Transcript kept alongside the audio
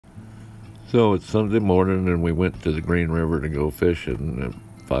So it's Sunday morning, and we went to the Green River to go fishing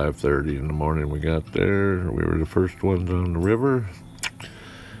at 5:30 in the morning. We got there. We were the first ones on the river,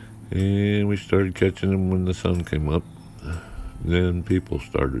 and we started catching them when the sun came up. Then people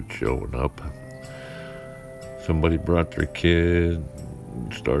started showing up. Somebody brought their kid,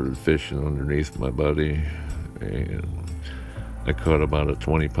 started fishing underneath my buddy, and I caught about a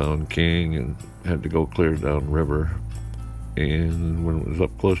 20-pound king and had to go clear down river. And when it was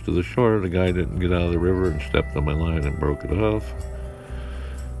up close to the shore, the guy didn't get out of the river and stepped on my line and broke it off.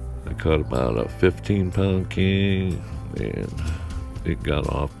 I caught about a 15-pound king, and it got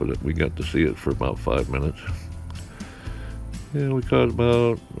off, but we got to see it for about 5 minutes. And we caught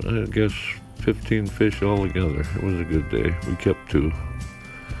about, I guess, 15 fish altogether. It was a good day. We kept 2.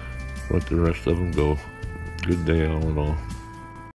 Let the rest of them go. Good day all in all.